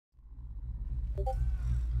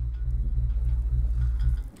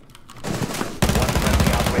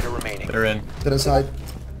Operator remaining. They're in. To the side.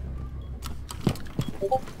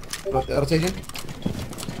 Rotation.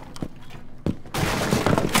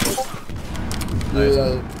 Nice.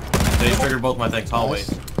 Yeah. They triggered both my things. Hallways.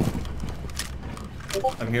 Nice.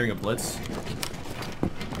 I'm hearing a blitz.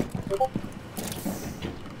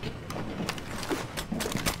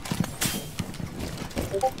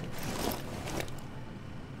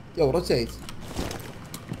 Yo, rotate.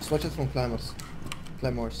 Switch it from climbers.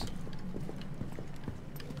 Climbers.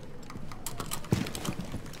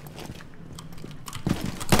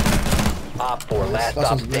 Op 4, last That's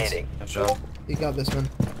stop one's blitz. standing. Good job. You got this, man.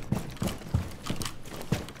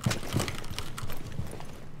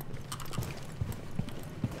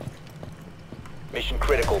 Mission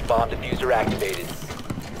critical. Bomb diffuser activated.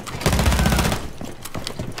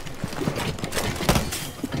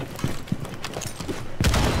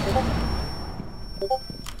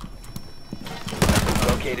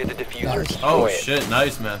 Located a diffuser. Nice. Destroy Oh it. shit,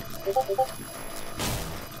 nice man.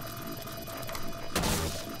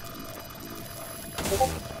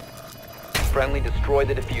 Friendly destroy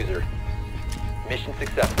the diffuser. Mission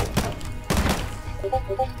successful.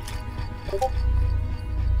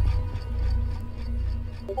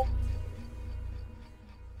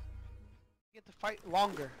 Get to fight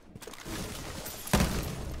longer.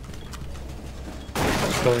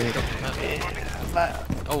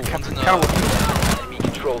 Oh, one's in Count. the... Enemy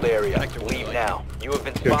controlled area. Leave now. You have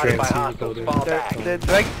been spotted by hostiles. Fall back.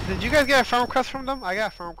 Did you guys get a friend request from them? I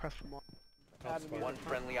got a friend request from one. One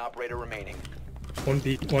friendly operator remaining. One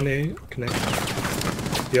B, one A, connect.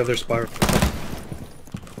 The other spiral.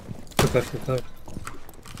 Flip left, flip left.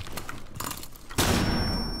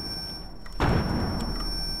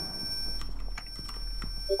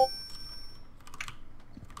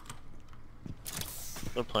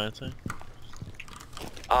 They're planting.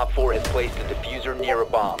 Op 4 has placed a diffuser near a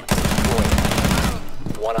bomb. Destroy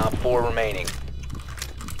it. One Op 4 remaining.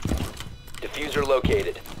 Diffuser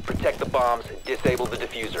located. Protect the bombs. Disable the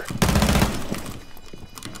diffuser.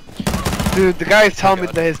 Dude, the guy is telling me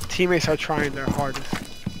that his teammates are trying their hardest.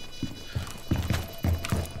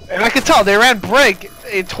 And I can tell they ran break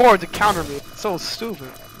toward to counter me. It's so stupid.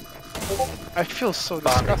 I feel so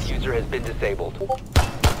Bomb disgusted. diffuser has been disabled.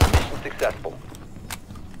 Mission successful.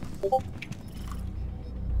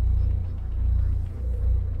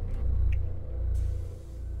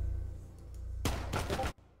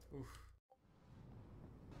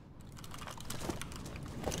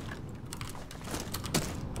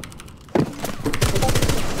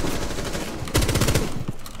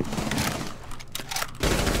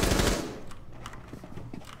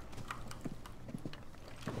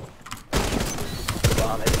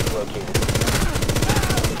 Bomb has been located.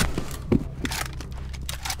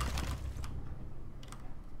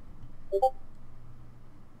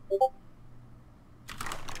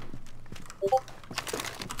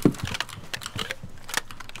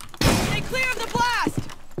 Stay clear of the blast!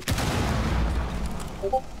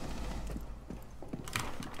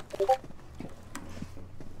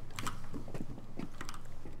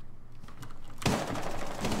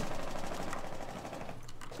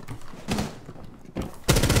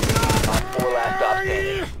 Op 4 last stop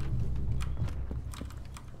standing.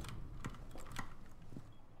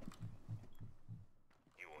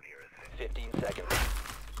 You won't hear a thing. 15 seconds.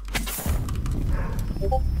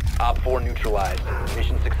 Op 4 neutralized.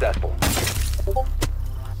 Mission successful.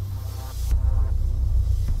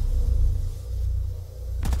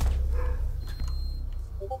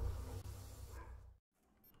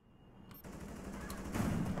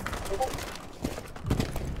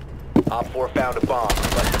 Op 4 found a bomb.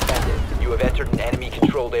 Must defend it. You have entered an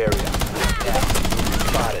enemy-controlled area. Next.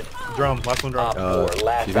 Spotted. Drum, last one drum. Op 4,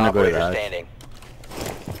 last she's gonna go to operator that. standing.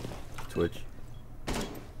 Twitch.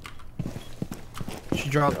 She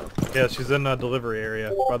dropped. Yeah, she's in the delivery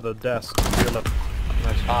area by the desk. To your left.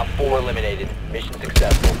 Nice. Op 4 eliminated. Mission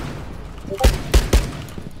successful.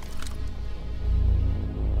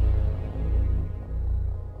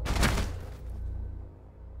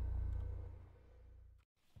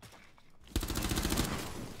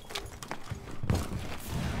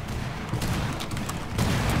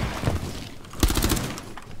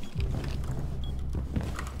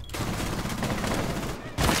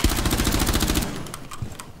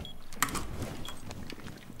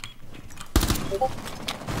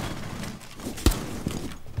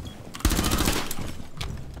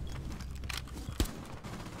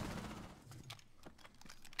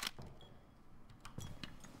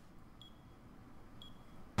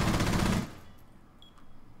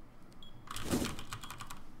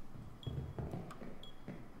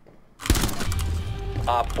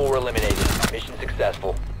 Op 4 eliminated. Mission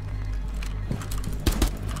successful.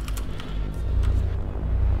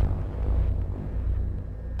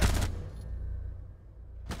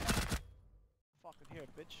 Fucking here,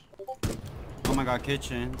 bitch. Oh my god,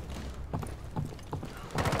 kitchen.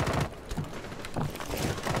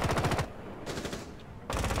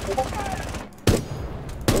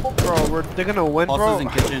 Bro, they're gonna win, bro. Pulses in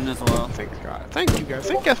kitchen as well. Thank God. Thank you guys.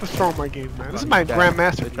 Thank you guys for throwing my game, man. This is my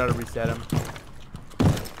grandmaster. They try to reset him.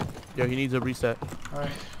 Yo, he needs a reset. Alright.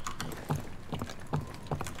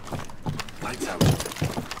 Lights out.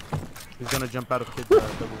 He's gonna jump out of kids.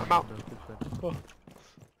 I'm out. One's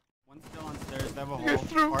still on stairs. They have a Get hole.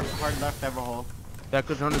 through. Hard left. They have a hole. That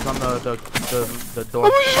good run is on the door.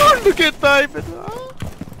 I'm trying to get diamond.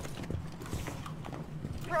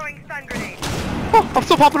 Throwing stun grenade. Oh, I'm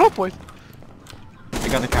still popping up, boys. They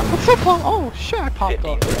got the camera. I'm still popping. Oh shit, I popped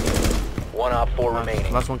 15 up. seconds. One Op 4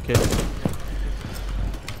 remaining. Last one, kid. 10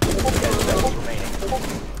 seconds remaining.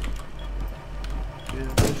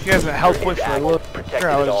 If you guys are health push for a Active, little. protected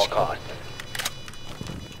at all costs.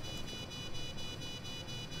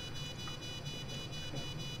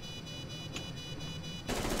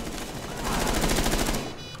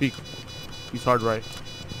 Peek. He's hard right.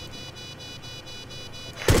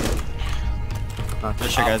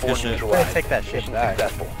 Good shit, guys. Good shit. Take that shit. Mission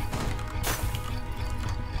successful.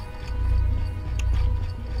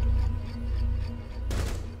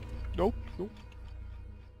 Nope. Nope.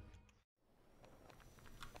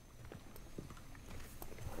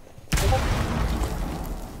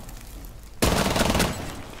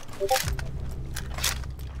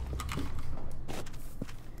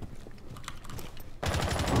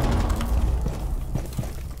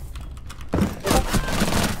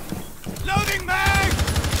 Loading mag!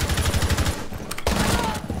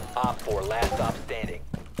 Op 4 last stop standing.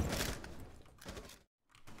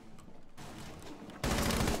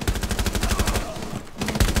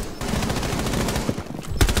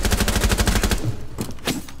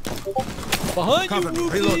 Behind you,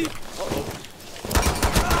 Reload.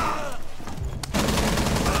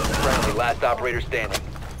 Friendly, last operator standing.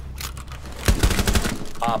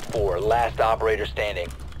 Op 4, last operator standing.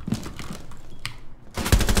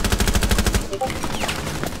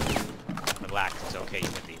 Relax, it's okay, you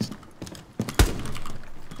win these.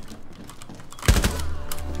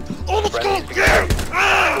 Oh, let's go!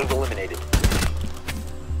 Yeah! Eliminated.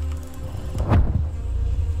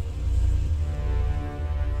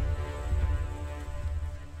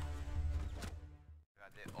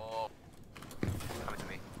 Oh, coming to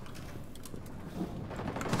me.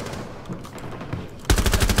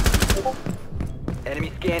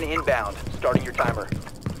 Enemy scan inbound. Starting your timer.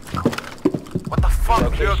 What the fuck?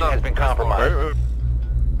 Location has been compromised.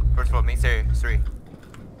 First of all, me say 3.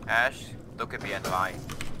 Ash, look at me and line.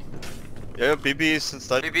 Yeah, BB is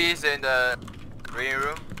inside. BB is in the green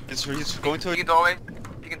room. He's going to Peeking doorway.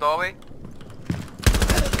 Peeking doorway.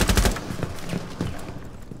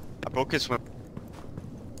 I broke his whip.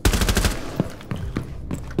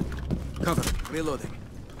 Cover. Reloading.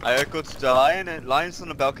 I echoed to the lion, and lion's on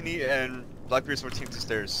the balcony, and Blackbeard's were teamed to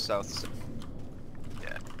stairs south.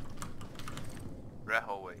 Yeah. Red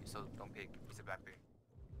hallway, so don't peek. He's a Blackbeard.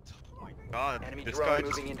 Oh my god, Enemy this drone guy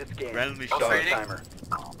just moving into scan. randomly Oh, shot. trading? Timer.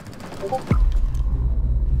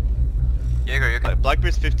 Jaeger, you can.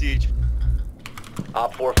 Blackbeard's 50 each.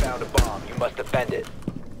 Op 4 found a bomb. You must defend it.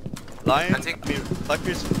 Lion, I think-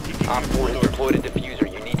 Blackbeard's peeking Op 4 has deployed a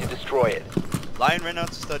diffuser. You need to destroy it. Lion ran out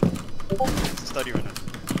to study. To study right now.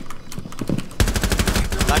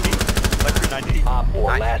 90. Blackbeard 90. Op 4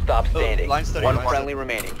 Nice. last stop standing. line study, One line friendly study.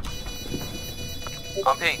 remaining.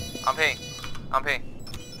 I'm ping. I'm ping. I'm ping.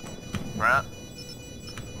 Run up.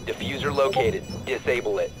 Diffuser located.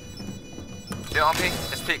 Disable it. Still on ping.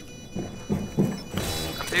 Let's peek.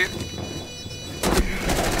 Come to you.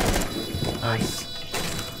 Nice.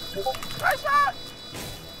 Nice shot!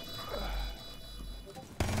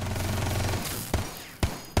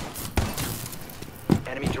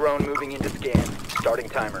 Enemy drone moving into scan. Starting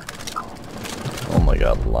timer. Oh my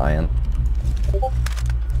god, lion.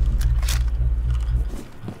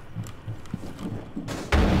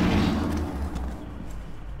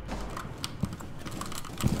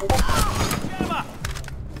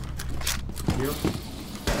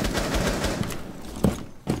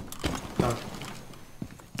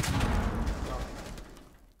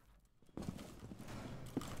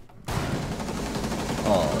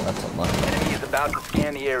 Oh, that's a lot. Enemy is about to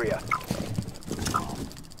scan the area.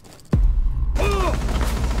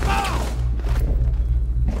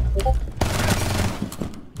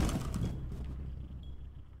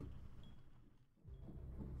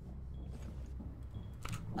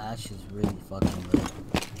 Ash is really fucking good.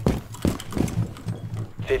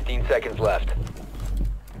 15 seconds left.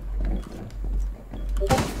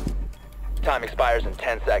 Time expires in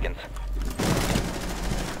 10 seconds.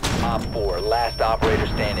 Op 4, last operator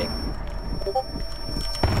standing.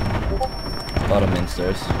 Bottom main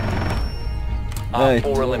stairs. Op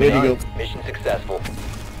 4 eliminated. Way to go. Mission successful.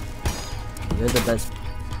 You're the best.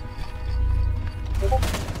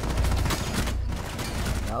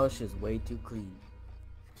 That was just way too clean.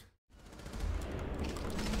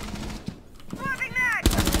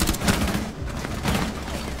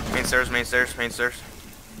 Main stairs, main stairs, main stairs.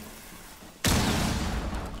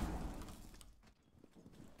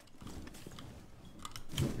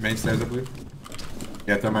 Main stairs, I believe.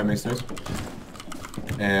 Yeah, throw my main stairs.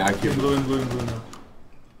 And I keep blue now.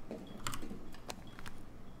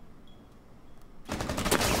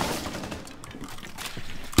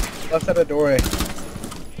 Left side of the doorway.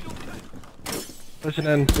 Pushing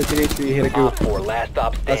in, 50 HP, hit a Op goop. 4, last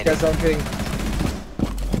stop Last guy's standing. on ping.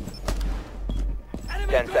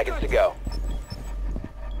 10 seconds to go.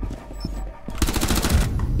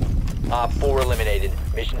 Op 4 eliminated.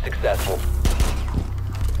 Mission successful.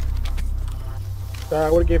 I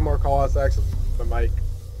would've gave more call outs access to the mic.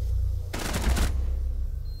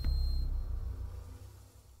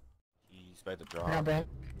 He's about to drop. Yeah, bro.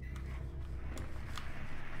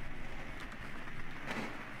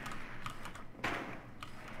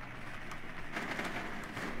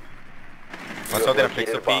 Let's go there and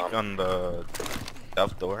fix the peak on the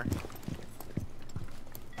south door.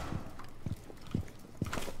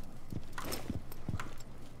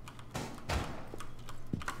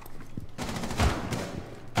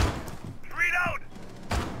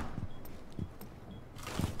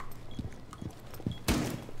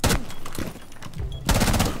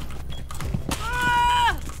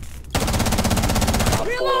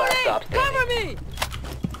 Cover me!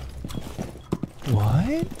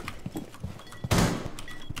 What?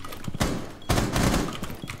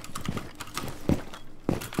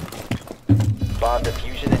 Bomb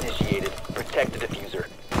diffusion initiated. Protect the diffuser.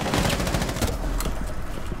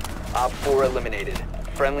 Op 4 eliminated.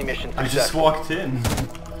 Friendly mission successful. I just walked in.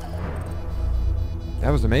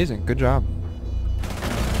 That was amazing. Good job.